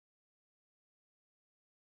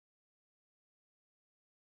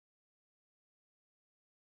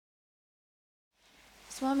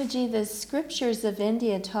Swamiji, the scriptures of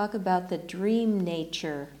India talk about the dream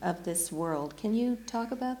nature of this world. Can you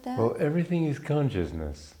talk about that? Well, everything is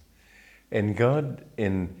consciousness. And God,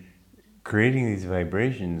 in creating these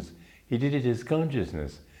vibrations, He did it as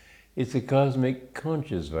consciousness. It's a cosmic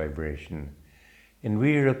conscious vibration. And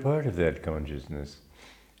we are a part of that consciousness.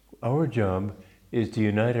 Our job is to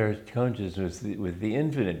unite our consciousness with the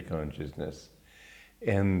infinite consciousness.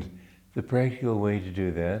 And the practical way to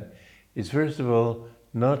do that is, first of all,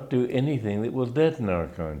 not do anything that will deaden our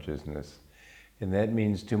consciousness. And that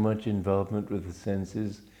means too much involvement with the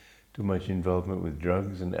senses, too much involvement with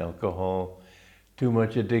drugs and alcohol, too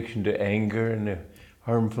much addiction to anger and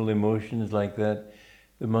harmful emotions like that.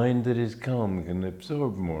 The mind that is calm can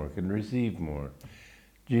absorb more, can receive more.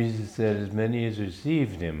 Jesus said, as many as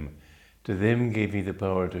received Him, to them gave He the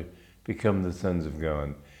power to become the sons of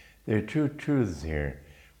God. There are two truths here.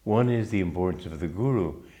 One is the importance of the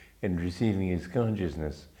Guru and receiving his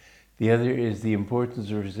consciousness. The other is the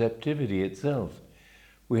importance of receptivity itself.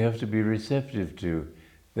 We have to be receptive to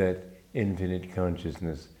that infinite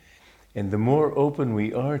consciousness. And the more open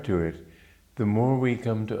we are to it, the more we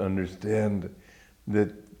come to understand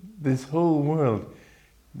that this whole world,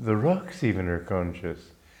 the rocks even are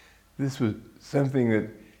conscious. This was something that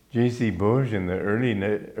J.C. Bose in the early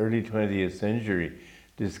 20th century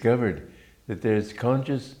discovered, that there's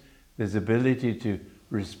ability to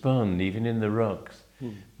respond even in the rocks.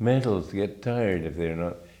 Metals get tired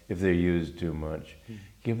if they're used too much.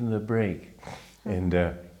 Give them a break. And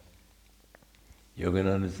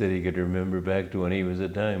Yogananda said he could remember back to when he was a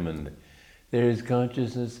diamond. There is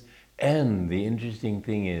consciousness, and the interesting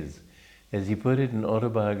thing is, as he put it in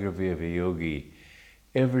Autobiography of a Yogi,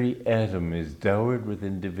 every atom is dowered with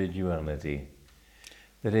individuality.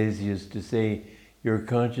 That is, he used to say, your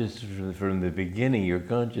consciousness from the beginning, your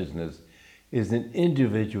consciousness is an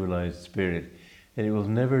individualized spirit, and it will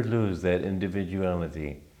never lose that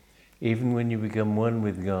individuality. Even when you become one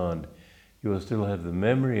with God, you will still have the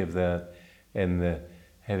memory of that and the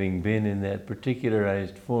having been in that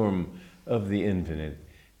particularized form of the infinite.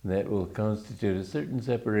 And that will constitute a certain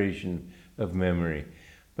separation of memory.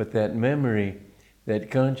 But that memory,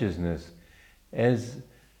 that consciousness, as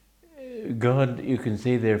God, you can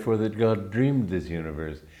say therefore that God dreamed this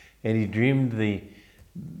universe, and He dreamed the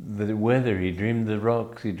weather, He dreamed the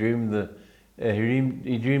rocks, He dreamed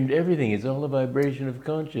He dreamed everything. It's all a vibration of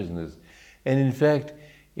consciousness. And in fact,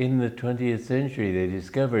 in the 20th century, they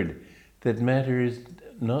discovered that matter is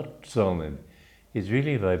not solid. It's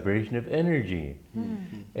really a vibration of energy.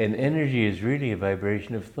 And energy is really a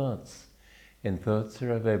vibration of thoughts. And thoughts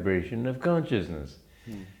are a vibration of consciousness.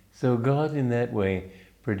 So God, in that way,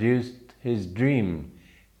 produced His dream,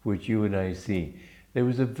 which you and I see. There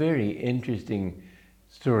was a very interesting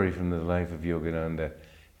story from the life of Yogananda.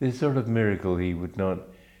 This sort of miracle he would not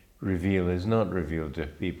reveal, is not revealed to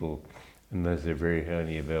people unless they're very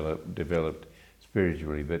highly developed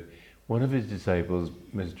spiritually. But one of his disciples,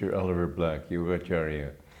 Mr. Oliver Black,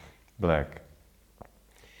 Yogacharya Black,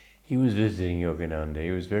 he was visiting Yogananda.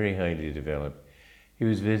 He was very highly developed. He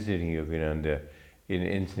was visiting Yogananda in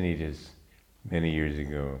Encinitas many years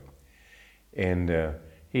ago. And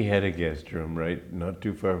he had a guest room right not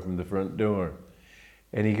too far from the front door.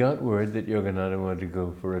 And he got word that Yogananda wanted to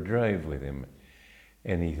go for a drive with him.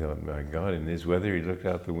 And he thought, my God, in this weather, he looked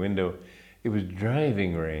out the window. It was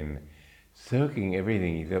driving rain, soaking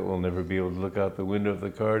everything. He thought, we'll never be able to look out the window of the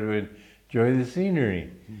car to enjoy the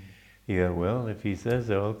scenery. He thought, well, if he says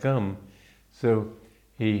so, I'll come. So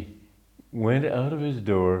he went out of his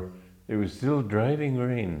door. It was still driving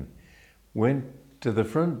rain. Went to the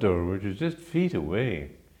front door, which was just feet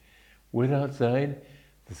away. Went outside.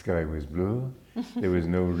 The sky was blue. There was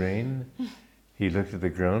no rain. He looked at the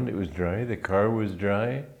ground. It was dry. The car was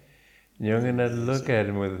dry. And Yogananda looked at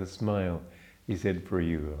him with a smile. He said, for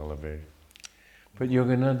you, Oliver. But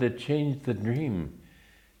Yogananda changed the dream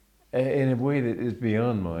in a way that is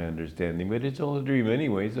beyond my understanding. But it's all a dream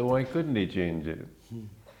anyway, so why couldn't he change it?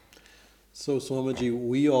 So, Swamiji,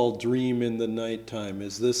 we all dream in the nighttime.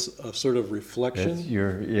 Is this a sort of reflection?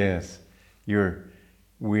 Yes.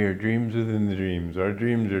 We are dreams within the dreams. Our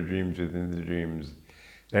dreams are dreams within the dreams.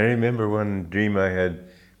 I remember one dream I had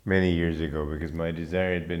many years ago, because my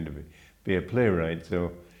desire had been to be a playwright,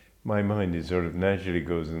 so my mind is sort of naturally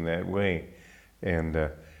goes in that way. And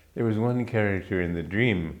there was one character in the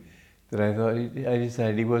dream that I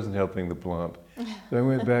decided he wasn't helping the plot. So I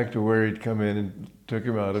went back to where he'd come in and took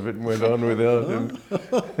him out of it and went on without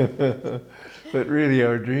him. But really,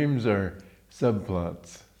 our dreams are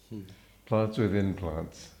subplots, plots within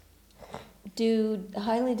plots. Do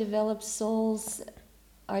highly developed souls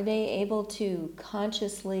are they able to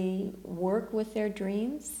consciously work with their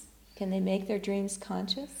dreams? Can they make their dreams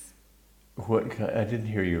conscious? I didn't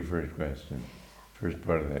hear your first question, first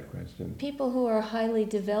part of that question. People who are highly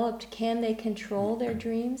developed, can they control their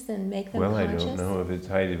dreams and make them Well, conscious? I don't know if it's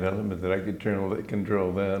high development that I could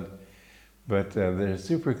control that. But there's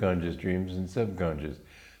superconscious dreams and subconscious.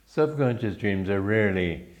 Subconscious dreams are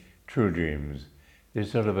rarely true dreams. They're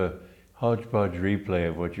sort of a hodgepodge replay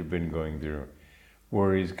of what you've been going through.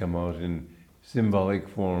 Worries come out in symbolic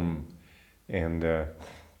form, and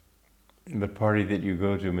the party that you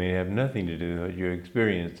go to may have nothing to do with what you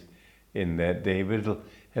experienced in that day, but it'll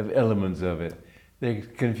have elements of it. They're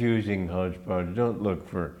confusing hodgepodge. Don't look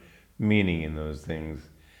for meaning in those things.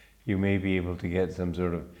 You may be able to get some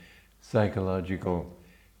sort of psychological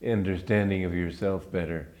understanding of yourself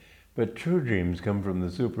better. But true dreams come from the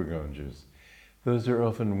superconscious. Those are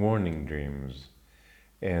often warning dreams.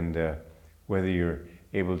 And whether you're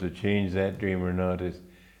able to change that dream or not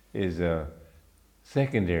is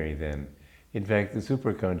secondary then. In fact, the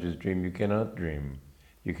superconscious dream you cannot dream.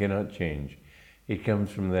 You cannot change. It comes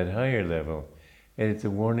from that higher level. And it's a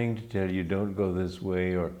warning to tell you, don't go this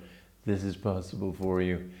way, or this is possible for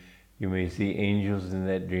you. You may see angels in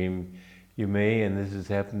that dream. You may, and this has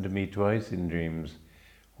happened to me twice in dreams,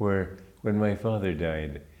 where when my father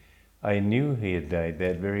died, I knew he had died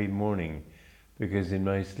that very morning, because in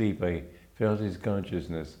my sleep I felt his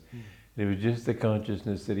consciousness. It was just the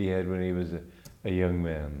consciousness that he had when he was a young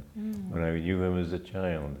man, when I knew him as a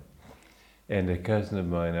child. And a cousin of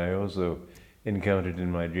mine I also encountered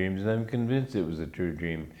in my dreams, and I'm convinced it was a true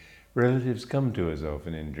dream. Relatives come to us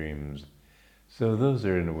often in dreams. So those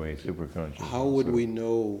are, in a way, superconscious. How would also. we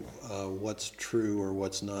know what's true or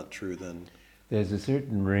what's not true then? There's a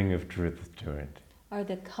certain ring of truth to it. Are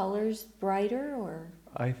the colors brighter or?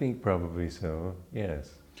 I think probably so,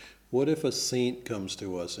 yes. What if a saint comes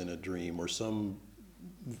to us in a dream, or some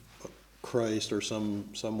Christ, or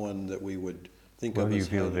someone that we would think Well, of you as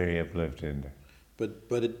feel highly- very uplifted.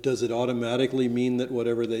 But does it automatically mean that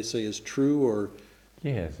whatever they say is true, or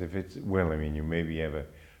Yes, if it's, well, I mean, you maybe have a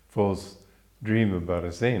false dream about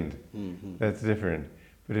a saint. That's different.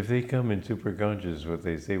 But if they come in superconscious, what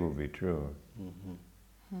they say will be true.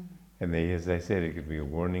 And they, as I said, it could be a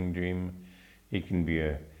warning dream. It can be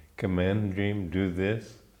a command dream, do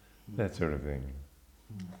this, that sort of thing.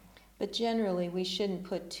 But generally, we shouldn't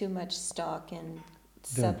put too much stock in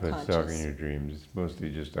Don't put stock in subconscious. your dreams. It's mostly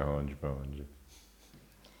just a hodgepodge.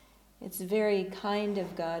 It's very kind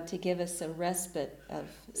of God to give us a respite of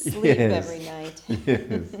sleep Yes. every night.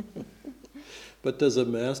 Yes. but does a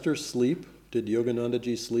master sleep? Did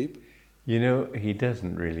Yoganandaji sleep? You know, he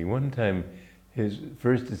doesn't really. One time, his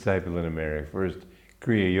first disciple in America, first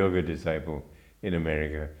Kriya Yoga disciple in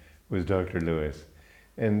America, was Dr. Lewis.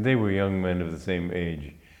 And they were young men of the same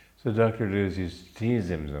age. So Dr. Lewis used to tease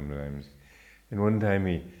him sometimes. And one time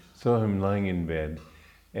he saw him lying in bed,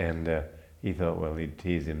 and he thought, well, he'd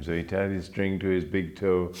tease him. So he tied his string to his big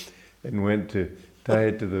toe and went to tie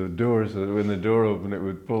it to the door so that when the door opened, it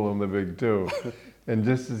would pull on the big toe. And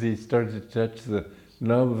just as he started to touch the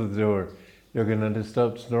knob of the door, Yogananda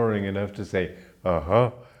stopped snoring enough to say,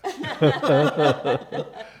 "Uh-huh."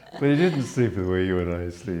 But he didn't sleep the way you and I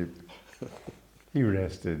sleep. He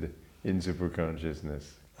rested in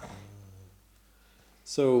superconsciousness.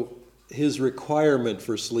 So his requirement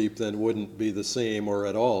for sleep then wouldn't be the same or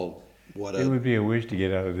at all. It would be a wish to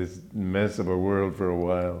get out of this mess of a world for a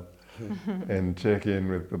while and check in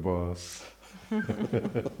with the boss.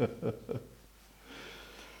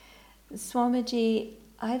 Swamiji,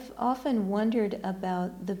 I've often wondered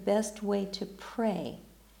about the best way to pray.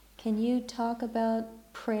 Can you talk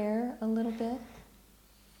about prayer a little bit?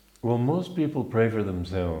 Well, most people pray for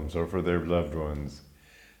themselves or for their loved ones,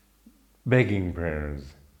 begging prayers.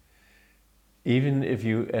 Even if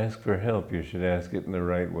you ask for help, you should ask it in the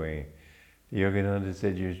right way. Yogananda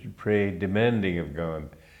said you should pray demanding of God.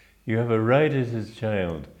 You have a right as his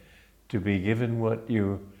child to be given what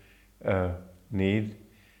you need,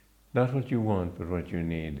 not what you want, but what you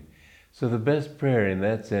need. So the best prayer in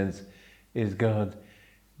that sense is, God,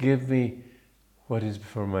 give me what is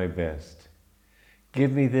for my best.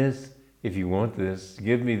 Give me this if you want this.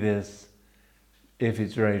 Give me this if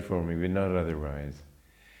it's right for me, but not otherwise.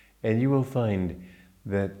 And you will find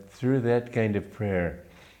that through that kind of prayer,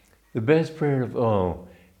 the best prayer of all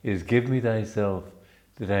is, give me thyself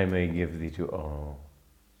that I may give thee to all.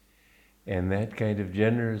 And that kind of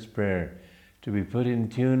generous prayer, to be put in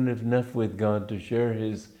tune enough with God to share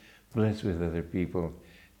his bliss with other people,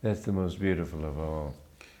 that's the most beautiful of all.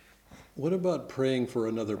 What about praying for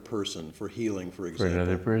another person, for healing, for For example?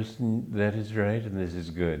 another person, that is right, and this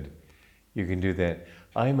is good. you can do that.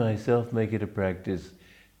 I myself make it a practice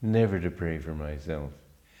never to pray for myself.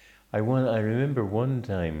 I remember one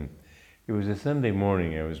time, it was a Sunday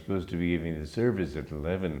morning, I was supposed to be giving the service at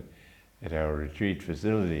 11 at our retreat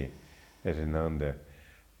facility at Ananda.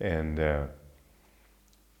 And at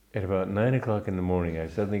about 9 o'clock in the morning, I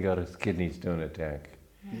suddenly got a kidney stone attack.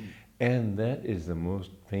 And that is the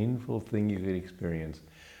most painful thing you could experience.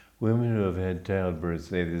 Women who have had childbirth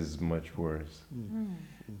say this is much worse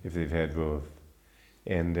if they've had both.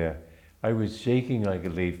 And I was shaking like a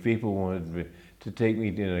leaf. People wanted me to take me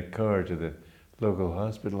in a car to the local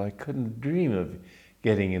hospital. I couldn't dream of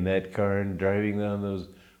getting in that car and driving down those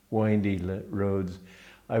windy roads.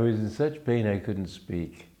 I was in such pain I couldn't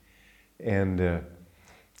speak. And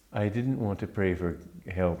I didn't want to pray for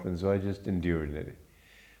help, and so I just endured it.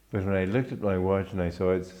 But when I looked at my watch and I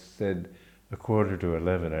saw it said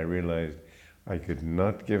 11:15, I realized I could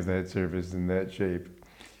not give that service in that shape.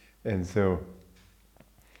 And so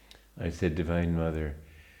I said, Divine Mother,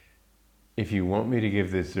 if you want me to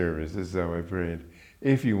give this service, this is how I prayed,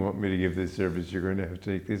 if you want me to give this service, you're going to have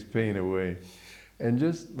to take this pain away. And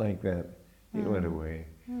just like that, it went away.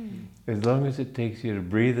 As long as it takes you to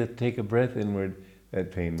breathe, take a breath inward,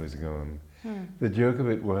 that pain was gone. The joke of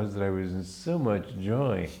it was that I was in so much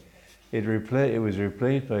joy. It was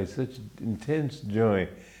replaced by such intense joy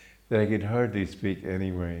that I could hardly speak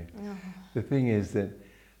anyway. The thing is that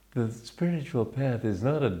the spiritual path is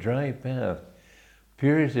not a dry path.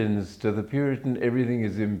 Puritans, to the Puritan, everything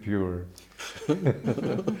is impure.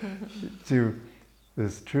 To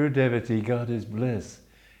this true devotee, God is bliss,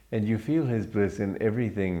 and you feel His bliss in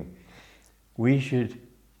everything. We should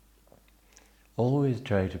always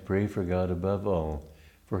try to pray for God above all,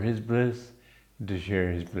 for His bliss, and to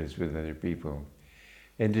share His bliss with other people,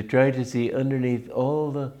 and to try to see underneath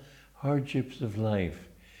all the hardships of life,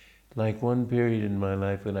 like one period in my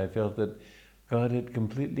life when I felt that God had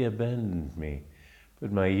completely abandoned me.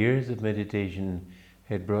 But my years of meditation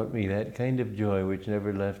had brought me that kind of joy which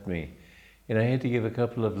never left me. And I had to give a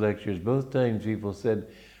couple of lectures. Both times people said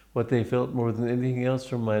what they felt more than anything else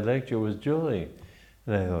from my lecture was joy.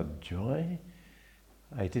 And I thought, joy?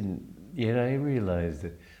 Yet I realized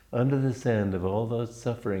that under the sand of all those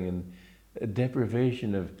suffering and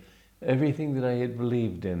deprivation of everything that I had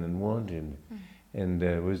believed in and wanted and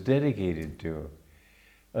was dedicated to,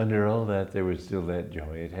 under all that there was still that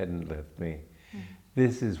joy. It hadn't left me.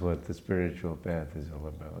 This is what the spiritual path is all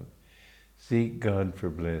about. Seek God for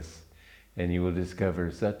bliss, and you will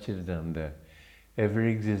discover Satchidananda, ever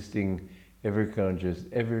existing, ever conscious,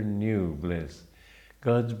 ever new bliss.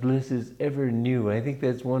 God's bliss is ever new. I think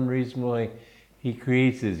that's one reason why He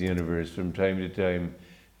creates His universe from time to time,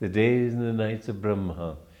 the days and the nights of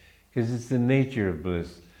Brahma, because it's the nature of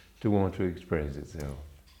bliss to want to express itself.